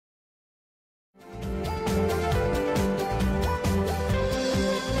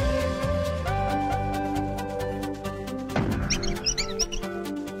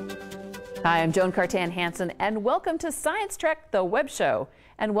Hi, I'm Joan Cartan-Hansen, and welcome to Science Trek, the web show,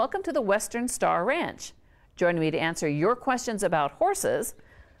 and welcome to the Western Star Ranch. Joining me to answer your questions about horses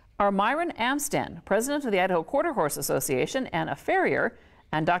are Myron Amsden, president of the Idaho Quarter Horse Association and a farrier,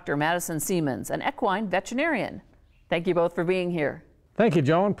 and Dr. Madison Seamans, an equine veterinarian. Thank you both for being here. Thank you,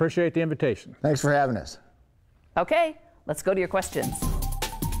 Joan. Appreciate the invitation. Thanks for having us. Okay, let's go to your questions.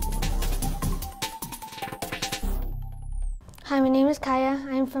 Hi, my name is Kaya.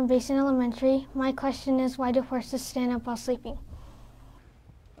 I'm from Basin Elementary. My question is, why do horses stand up while sleeping?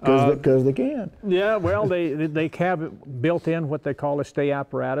 Because they can. Yeah, well, they have built in what they call a stay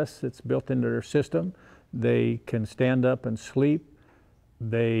apparatus. It's built into their system. They can stand up and sleep.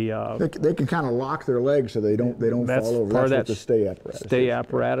 They can kind of lock their legs so they don't fall over. That's what the stay apparatus. Stay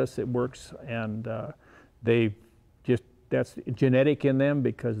apparatus. It works, and that's genetic in them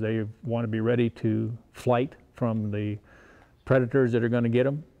because they want to be ready to flight from the predators that are going to get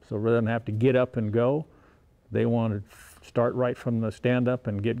them. So rather than have to get up and go, they want to start right from the stand up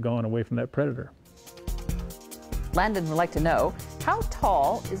and get going away from that predator. Landon would like to know, how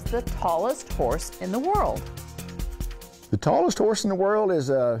tall is the tallest horse in the world? The tallest horse in the world is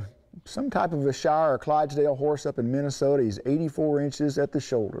some type of a Shire or Clydesdale horse up in Minnesota. He's 84 inches at the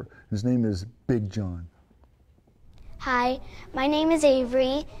shoulder. His name is Big John. Hi, my name is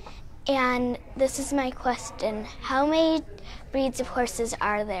Avery, and this is my question. How many breeds of horses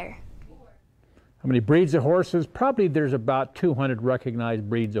are there? How many breeds of horses? Probably there's about 200 recognized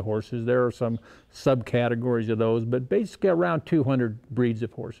breeds of horses. There are some subcategories of those, but basically around 200 breeds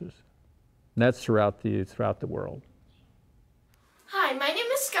of horses. And that's throughout the world. Hi, my name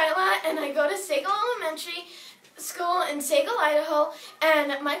is Skyla, and I go to Sagal Elementary School in Sagal, Idaho,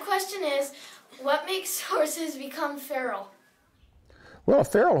 and my question is, what makes horses become feral? Well, a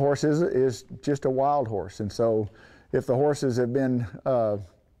feral horse is just a wild horse, and so if the horses have been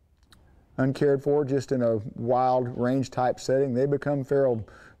uncared for, just in a wild range type setting, they become feral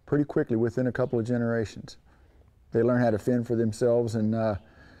pretty quickly within a couple of generations. They learn how to fend for themselves, and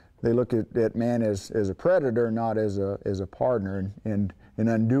they look at man as a predator, not as a partner, and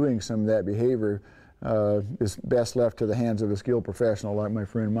undoing some of that behavior is best left to the hands of a skilled professional like my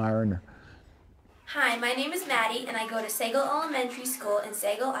friend Myron. Hi, my name is Maddie, and I go to Sagal Elementary School in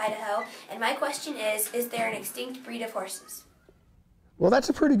Sagal, Idaho, and my question is there an extinct breed of horses? Well, that's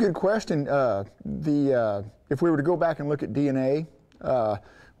a pretty good question. If we were to go back and look at DNA,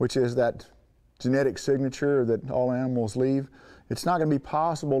 which is that genetic signature that all animals leave, it's not going to be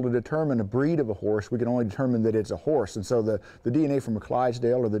possible to determine a breed of a horse. We can only determine that it's a horse. And so the DNA from a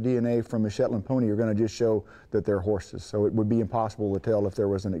Clydesdale or the DNA from a Shetland pony are going to just show that they're horses. So it would be impossible to tell if there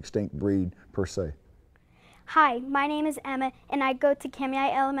was an extinct breed per se. Hi, my name is Emma, and I go to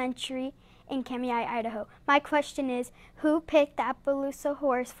Kamiah Elementary in Kamiah, Idaho. My question is, who picked the Appaloosa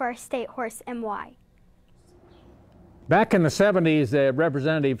horse for our state horse and why? Back in the 70s,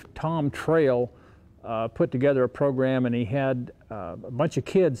 Representative Tom Trail put together a program, and he had a bunch of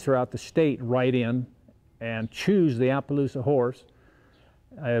kids throughout the state write in and choose the Appaloosa horse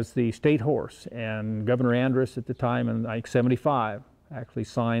as the state horse. And Governor Andrus at the time, in like 75, actually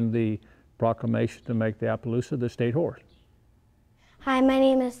signed the proclamation to make the Appaloosa the state horse. Hi, my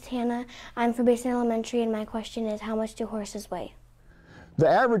name is Tana. I'm from Basin Elementary, and my question is, how much do horses weigh? The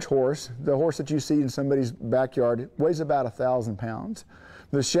average horse, the horse that you see in somebody's backyard, weighs about 1,000 pounds.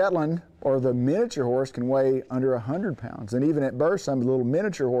 The Shetland, or the miniature horse, can weigh under 100 pounds. And even at birth, some of the little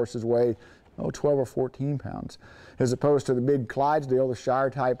miniature horses weigh 12 or 14 pounds. As opposed to the big Clydesdale, the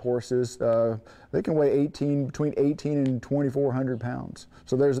Shire-type horses, they can weigh between 18 and 2,400 pounds.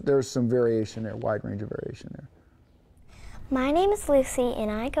 So there's some variation there, wide range of variation there. My name is Lucy, and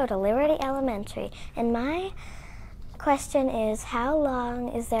I go to Liberty Elementary. And my question is, how long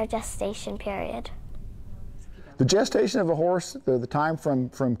is their gestation period? The gestation of a horse, the time from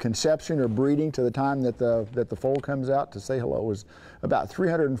conception or breeding to the time that the foal comes out to say hello, is about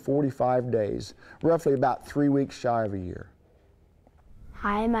 345 days, roughly about 3 weeks shy of a year.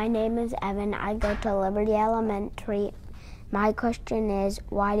 Hi, my name is Evan. I go to Liberty Elementary. My question is,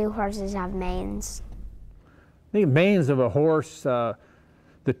 why do horses have manes? The manes of a horse, the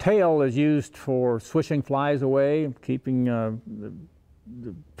tail is used for swishing flies away, keeping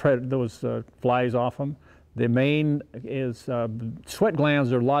those flies off them. The mane is, sweat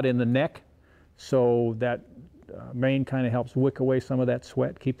glands are a lot in the neck, so that mane kind of helps wick away some of that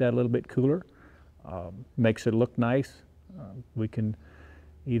sweat, keep that a little bit cooler, makes it look nice. They can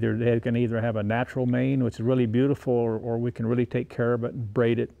either have a natural mane, which is really beautiful, or we can really take care of it and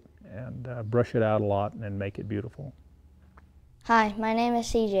braid it and brush it out a lot and make it beautiful. Hi, my name is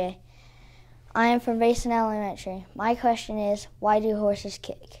CJ. I am from Basin Elementary. My question is, why do horses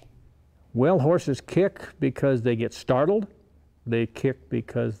kick? Well, horses kick because they get startled. They kick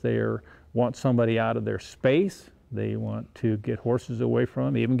because they want somebody out of their space. They want to get horses away from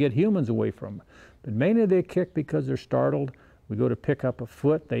them, even get humans away from them. But mainly they kick because they're startled. We go to pick up a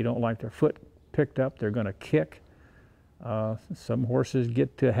foot. They don't like their foot picked up. They're going to kick. Some horses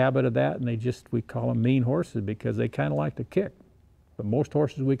get to a habit of that, and we call them mean horses because they kind of like to kick. But most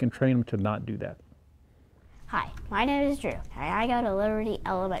horses, we can train them to not do that. Hi, my name is Drew, and I go to Liberty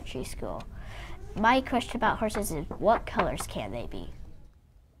Elementary School. My question about horses is, what colors can they be?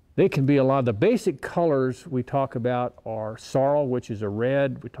 They can be a lot. The basic colors we talk about are sorrel, which is a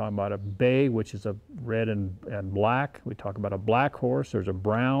red. We talk about a bay, which is a red and black. We talk about a black horse. There's a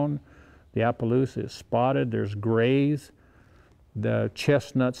brown. The Appaloosa is spotted. There's grays. The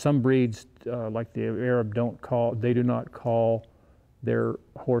chestnut, some breeds like the Arab they do not call their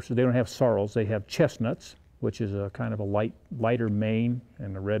horses, they don't have sorrels. They have chestnuts, which is a kind of a lighter mane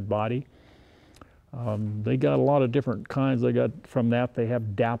and a red body. They got a lot of different kinds. From that, they have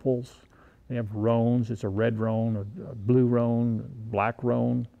dapples, they have roans. It's a red roan, a blue roan, black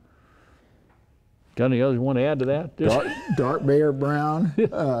roan. Got any others you want to add to that? Dark bay or brown.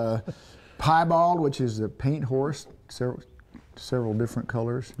 Piebald, which is a paint horse, several different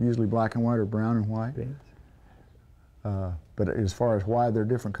colors, usually black and white or brown and white. But as far as why they're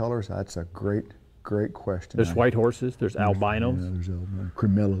different colors, that's a great question. There's white horses, there's albinos. Yeah, there's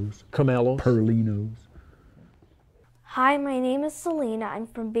albinos, camellos, perlinos. Hi, my name is Selena. I'm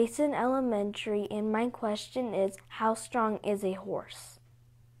from Basin Elementary, and my question is, how strong is a horse?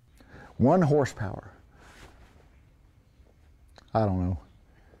 1 horsepower. I don't know.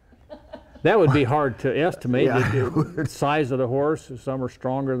 That would be hard to estimate. Yeah. The size of the horse, some are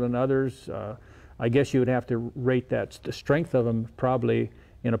stronger than others. I guess you would have to rate the strength of them probably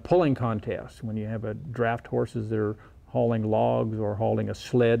in a pulling contest. When you have draft horses that are hauling logs or hauling a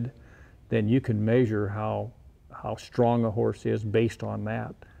sled, then you can measure how strong a horse is based on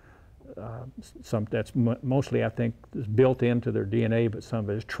that. That's mostly, I think, is built into their DNA, but some of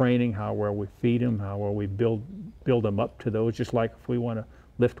it is training, how well we feed them, how well we build them up to those. Just like if we want to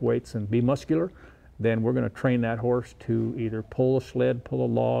lift weights and be muscular, then we're going to train that horse to either pull a sled, pull a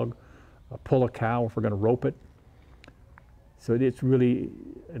log, pull a cow if we're going to rope it. So it's really,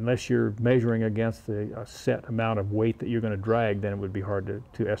 unless you're measuring against a set amount of weight that you're going to drag, then it would be hard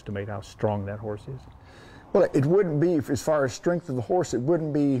to estimate how strong that horse is. Well, it wouldn't be, as far as strength of the horse, it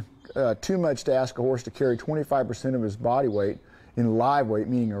wouldn't be too much to ask a horse to carry 25% of his body weight in live weight,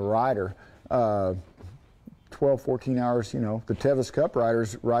 meaning a rider, 12, 14 hours. You know, the Tevis Cup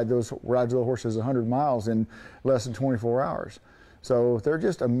riders ride those horses 100 miles in less than 24 hours. So they're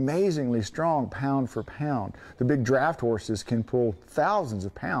just amazingly strong pound for pound. The big draft horses can pull thousands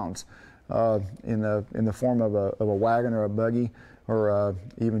of pounds in the form of a wagon or a buggy or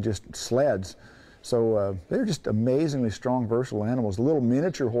even just sleds. So they're just amazingly strong, versatile animals. Little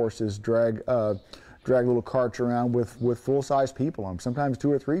miniature horses drag little carts around with full-size people on them, sometimes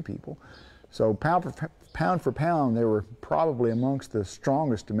 2 or 3 people. So pound for pound, they were probably amongst the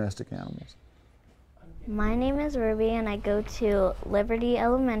strongest domestic animals. My name is Ruby, and I go to Liberty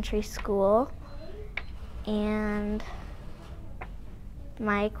Elementary School, and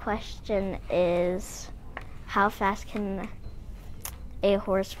my question is, how fast can a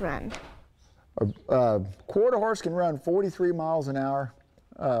horse run? A quarter horse can run 43 miles an hour,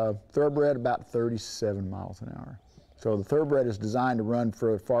 thoroughbred about 37 miles an hour. So the thoroughbred is designed to run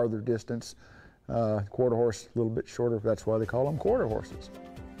for a farther distance. Quarter horse a little bit shorter, that's why they call them quarter horses.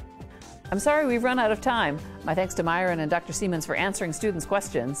 I'm sorry we've run out of time. My thanks to Myron and Dr. Seamans for answering students'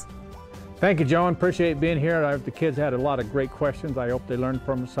 questions. Thank you, Joan. Appreciate being here. The kids had a lot of great questions. I hope they learned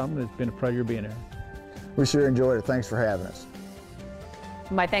from some. It's been a pleasure being here. We sure enjoyed it. Thanks for having us.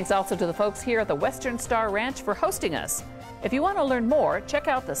 My thanks also to the folks here at the Western Star Ranch for hosting us. If you want to learn more, check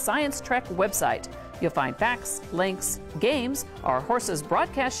out the Science Trek website. You'll find facts, links, games, our horses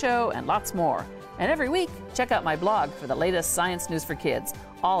broadcast show, and lots more. And every week, check out my blog for the latest science news for kids,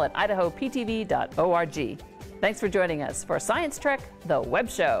 all at idahoptv.org. Thanks for joining us for Science Trek, the Web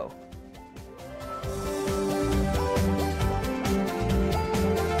Show.